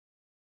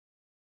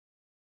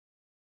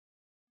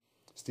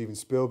Steven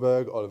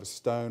Spielberg, Oliver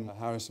Stone,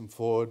 Harrison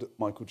Ford,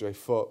 Michael J.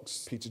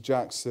 Fox, Peter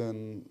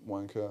Jackson,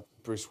 wanker,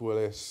 Bruce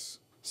Willis,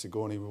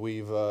 Sigourney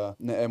Weaver,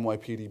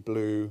 NYPD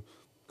Blue,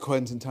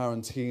 Quentin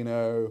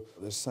Tarantino.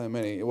 There's so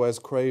many. Wes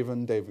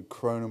Craven, David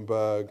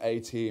Cronenberg,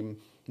 A-Team,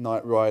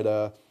 Knight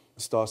Rider,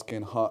 Starsky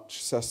and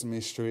Hutch,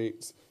 Sesame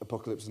Street,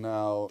 Apocalypse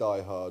Now,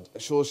 Die Hard,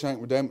 Shawshank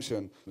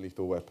Redemption,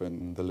 Lethal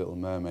Weapon, The Little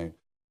Mermaid.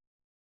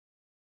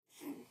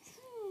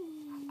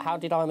 How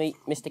did I meet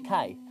Mr.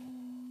 K?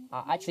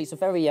 Actually, it's a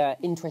very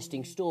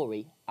interesting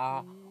story.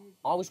 I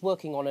was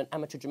working on an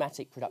amateur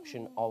dramatic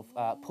production of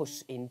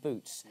Puss in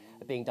Boots,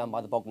 being done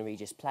by the Bognor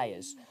Regis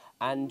Players.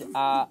 And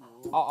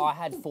I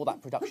had, for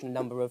that production, a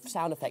number of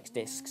sound effects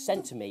discs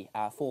sent to me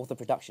for the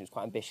production. It was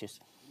quite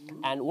ambitious.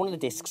 And one of the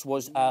discs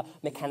was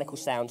Mechanical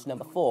Sounds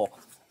number 4.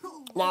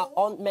 Now,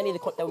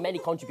 there were many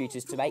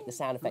contributors to make the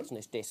sound effects on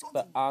this disc,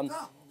 but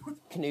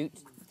Knut,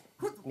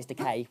 Mr.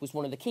 K, was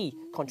one of the key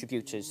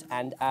contributors,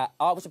 and I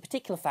was a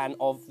particular fan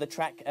of the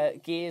track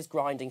Gears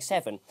Grinding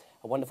 7,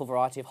 a wonderful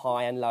variety of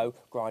high and low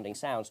grinding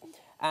sounds.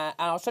 And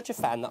I was such a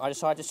fan that I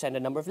decided to send a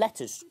number of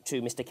letters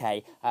to Mr.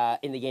 K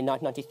in the year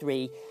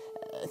 1993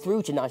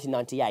 through to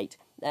 1998.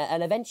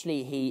 And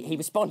eventually he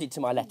responded to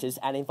my letters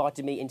and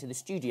invited me into the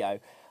studio.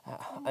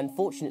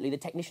 Unfortunately, the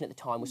technician at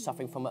the time was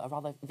suffering from a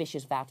rather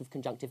vicious bout of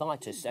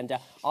conjunctivitis, and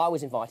I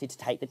was invited to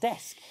take the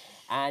desk.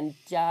 And,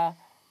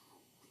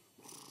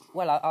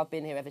 well, I've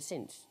been here ever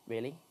since,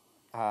 really.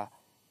 Yeah,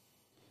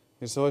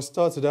 so I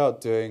started out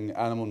doing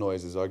animal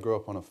noises. I grew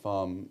up on a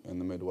farm in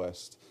the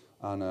Midwest,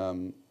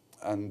 and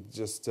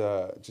just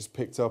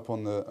picked up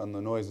on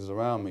the noises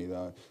around me,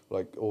 though,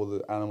 like all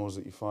the animals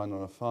that you find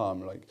on a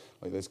farm, like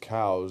there's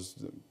cows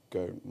that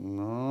go,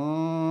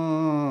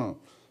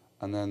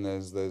 and then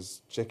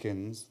there's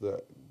chickens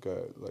that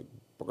go like,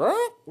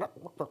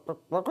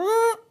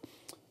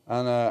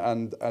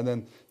 and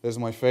then there's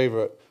my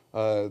favourite,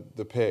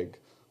 the pig,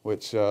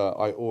 which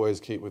I always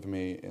keep with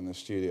me in the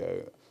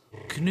studio.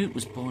 Knut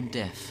was born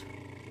deaf.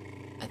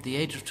 At the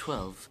age of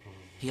 12,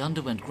 he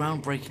underwent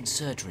groundbreaking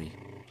surgery,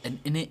 an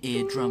inner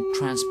eardrum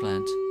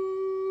transplant,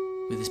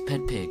 with his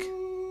pet pig,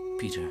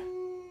 Peter.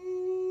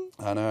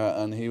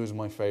 And he was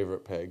my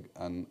favourite pig,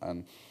 and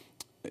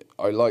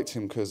I liked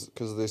him because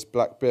of this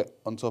black bit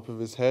on top of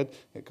his head.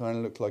 It kind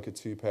of looked like a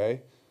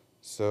toupee.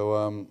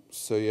 So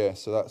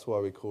that's why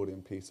we called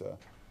him Peter.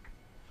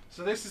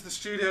 So this is the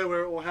studio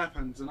where it all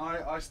happens, and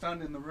I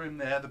stand in the room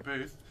there, the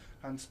booth,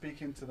 and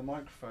speak into the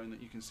microphone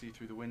that you can see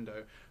through the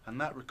window, and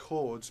that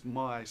records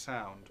my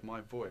sound, my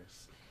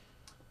voice.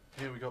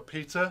 Here we got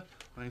Peter,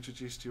 I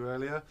introduced you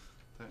earlier.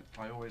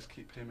 I always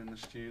keep him in the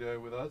studio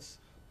with us,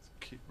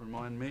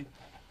 remind me.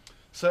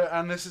 So,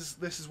 and this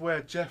is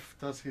where Jeff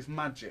does his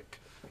magic.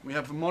 We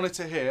have the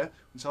monitor here,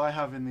 which I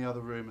have in the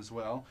other room as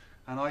well,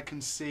 and I can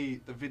see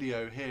the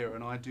video here,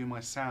 and I do my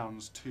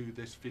sounds to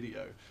this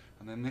video.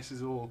 And then this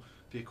is all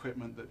the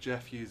equipment that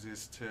Jeff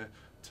uses to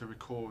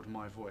record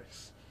my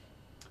voice.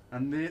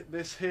 And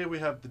this here we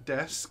have the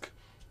desk.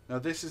 Now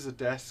this is a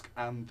desk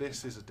and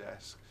this is a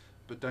desk,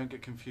 but don't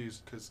get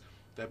confused because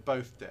they're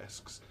both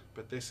desks.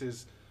 But this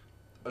is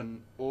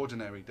an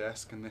ordinary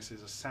desk and this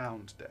is a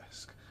sound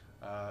desk.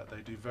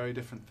 They do very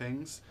different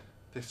things.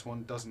 This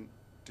one doesn't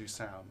do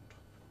sound.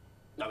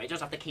 No, it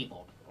does have the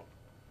keyboard.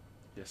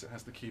 Yes, it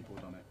has the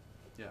keyboard on it.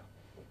 Yeah,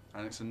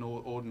 and it's an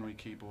ordinary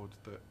keyboard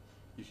that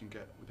you can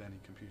get with any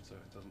computer.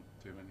 It doesn't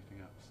do anything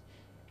else.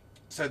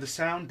 So the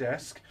sound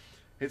desk,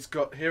 it's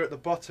got here at the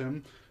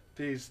bottom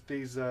these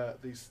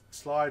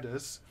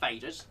sliders.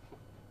 Faders.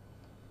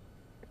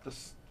 The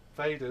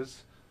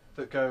faders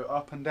that go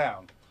up and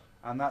down,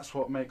 and that's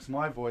what makes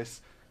my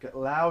voice get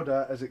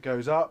louder as it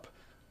goes up,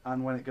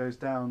 and when it goes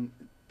down,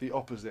 the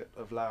opposite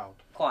of loud.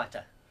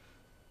 Quieter.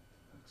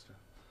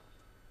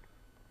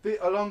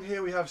 Along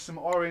here we have some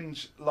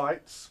orange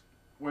lights.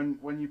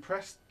 When you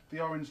press the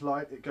orange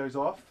light, it goes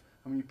off,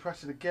 and when you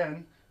press it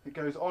again, it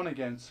goes on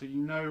again, so you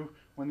know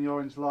when the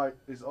orange light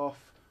is off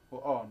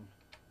or on,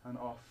 and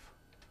off,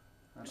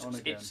 and on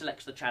again. It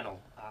selects the channel.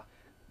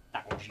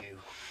 That was you.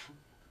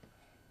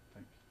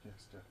 Thank you.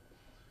 Yes, Jeff.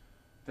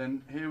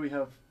 Then here we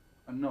have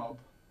a knob,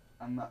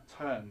 and that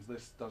turns.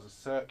 This does a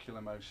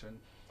circular motion,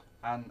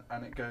 and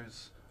it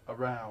goes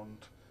around,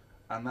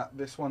 and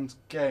this one's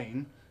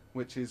gain,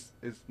 which is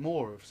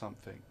more of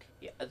something.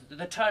 Yeah,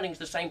 the turning's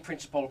the same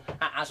principle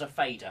as a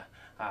fader.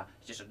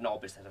 It's just a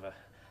knob instead of a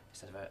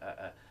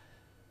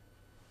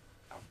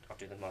I'll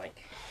do the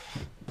mic.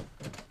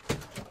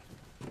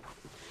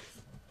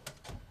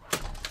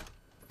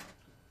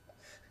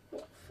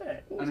 Not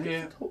fair. And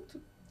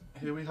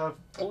here we have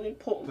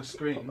the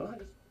screen.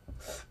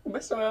 I'm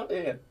messing around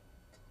here.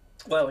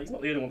 Well, he's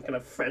not the only one that can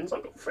have friends.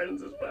 I've got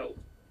friends as well.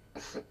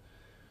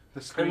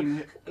 The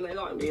screen. And they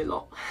like me a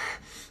lot.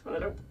 And I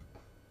don't.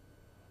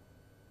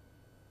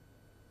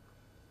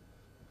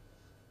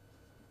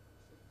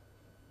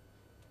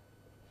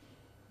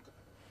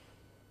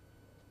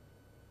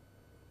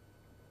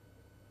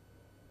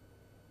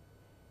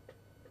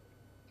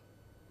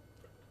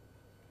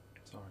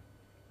 Sorry.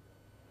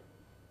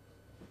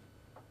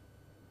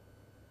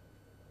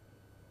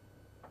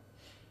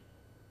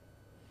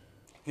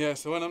 Yeah,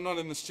 so when I'm not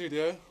in the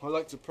studio, I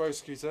like to pro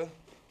scooter.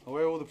 I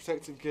wear all the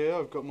protective gear.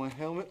 I've got my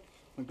helmet,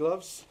 my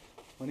gloves,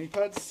 my knee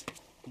pads,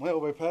 my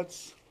elbow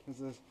pads.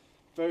 It's a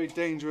very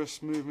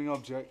dangerous moving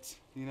object.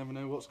 You never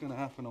know what's going to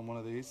happen on one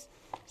of these.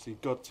 So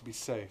you've got to be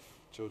safe,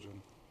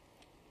 children.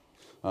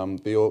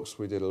 The orcs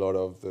we did a lot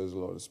of, there's a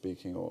lot of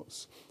speaking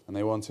orcs. And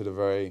they wanted a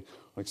very,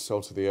 like,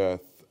 salt of the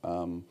earth,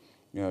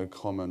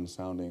 common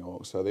sounding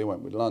orc. So they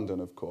went with London,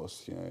 of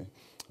course,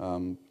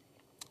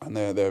 and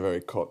they're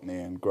very cockney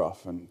and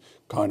gruff and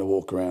kind of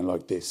walk around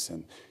like this,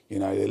 and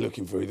they're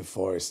looking through the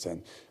forest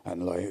and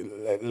like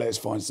let's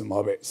find some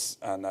hobbits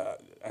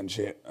and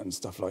shit and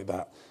stuff like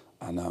that,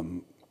 and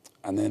then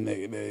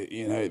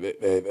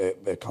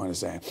they're kind of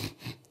saying,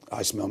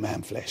 I smell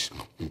man flesh.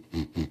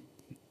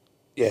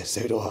 Yeah,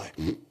 so do I.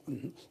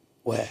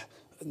 Where?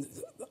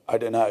 I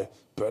don't know,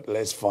 but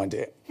let's find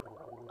it.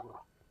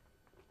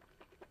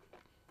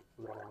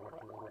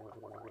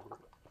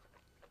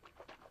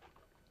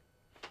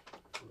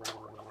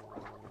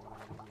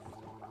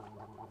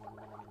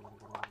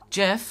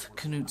 Jeff,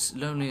 Knut's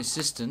lonely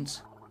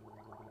assistant,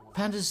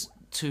 panders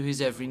to his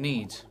every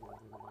need.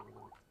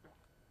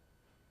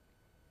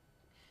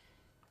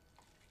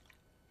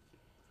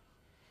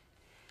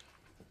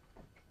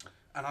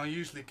 And I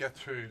usually get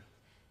through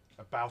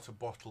about a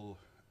bottle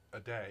a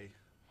day.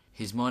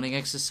 His morning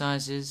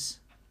exercises,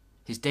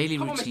 his daily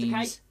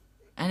routines,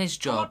 and his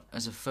job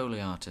as a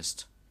Foley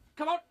artist.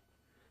 Come on.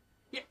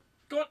 Yeah,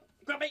 go on,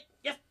 grab me.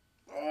 Yes.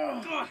 Go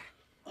on.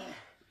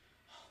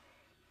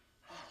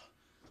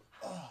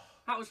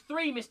 That was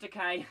 3, Mr.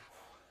 K.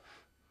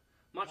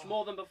 Much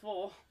more than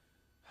before.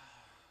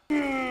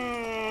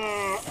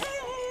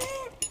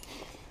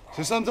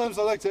 So sometimes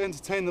I like to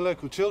entertain the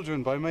local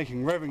children by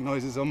making revving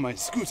noises on my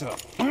scooter.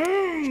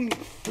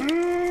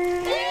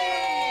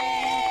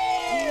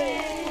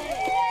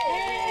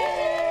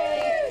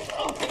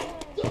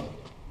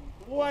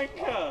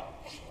 Wanker!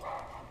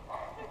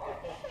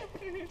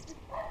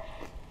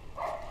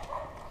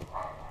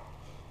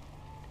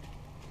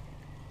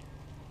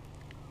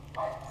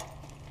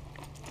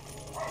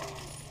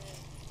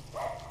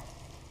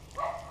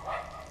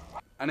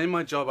 And in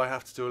my job, I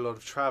have to do a lot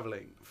of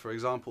travelling. For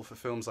example, for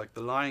films like The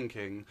Lion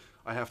King,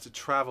 I have to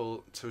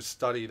travel to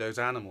study those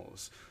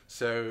animals.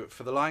 So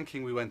for The Lion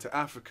King, we went to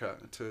Africa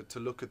to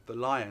look at the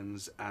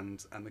lions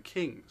and the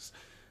kings.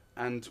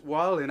 And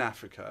while in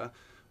Africa,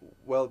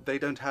 well, they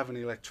don't have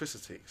any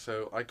electricity,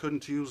 so I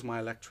couldn't use my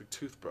electric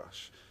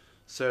toothbrush.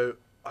 So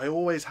I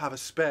always have a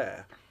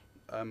spare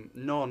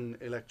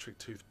non-electric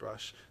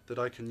toothbrush that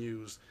I can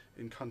use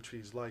in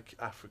countries like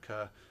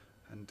Africa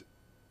and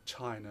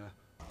China.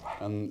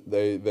 And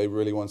they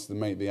really wanted to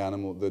make the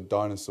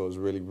dinosaurs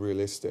really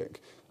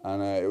realistic.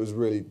 And it was a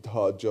really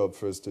hard job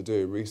for us to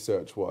do,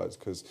 research-wise,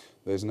 because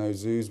there's no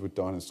zoos with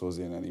dinosaurs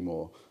in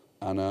anymore.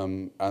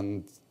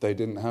 And they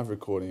didn't have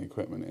recording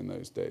equipment in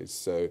those days,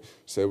 so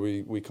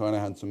we kind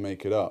of had to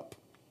make it up.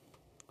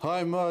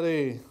 Hi,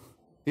 Marty.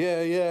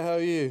 Yeah, how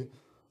are you?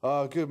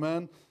 Oh, good,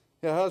 man.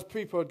 Yeah, how's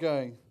pre-prod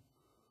going?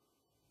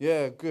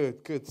 Yeah,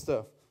 good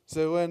stuff.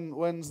 So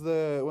when's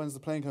the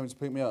plane coming to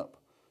pick me up?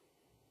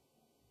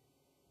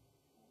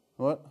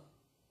 What?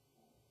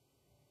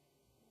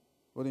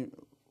 What do you...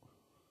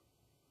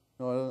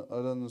 No, I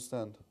don't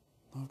understand.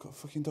 I've got a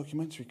fucking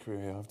documentary crew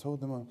here. I told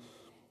them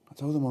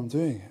I'm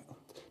doing it.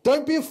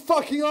 Don't be a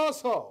fucking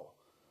asshole!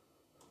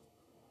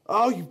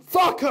 Oh, you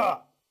fucker!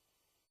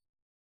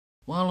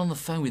 While on the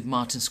phone with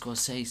Martin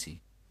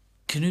Scorsese,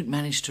 Knut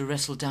managed to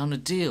wrestle down a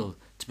deal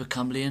to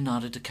become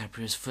Leonardo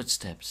DiCaprio's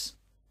footsteps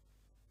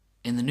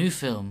in the new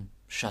film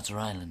Shutter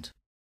Island.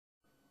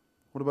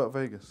 What about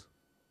Vegas?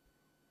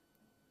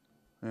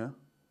 Yeah?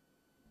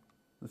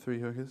 The 3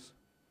 hookers?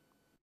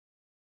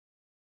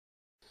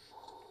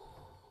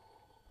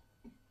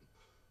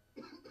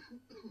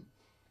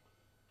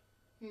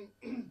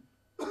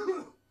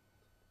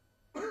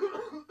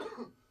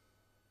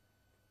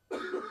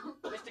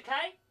 Mr. K?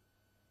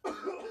 Oh,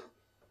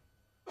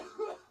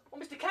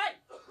 Mr. K!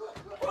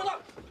 Hold on!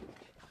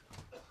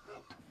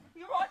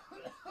 You right?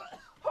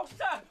 Oh,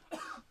 sir!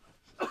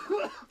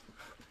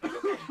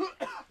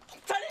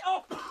 Turn it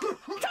off!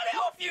 Turn it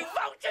off, you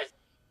vultures!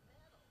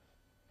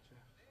 I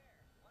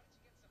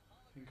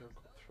think I've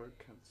got throat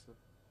cancer.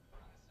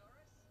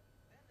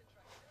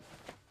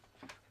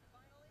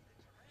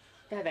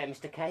 There,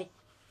 Mr. K.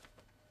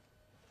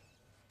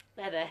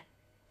 There.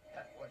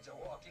 That was a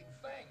walking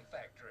fang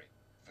factory.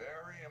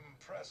 Very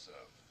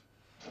impressive.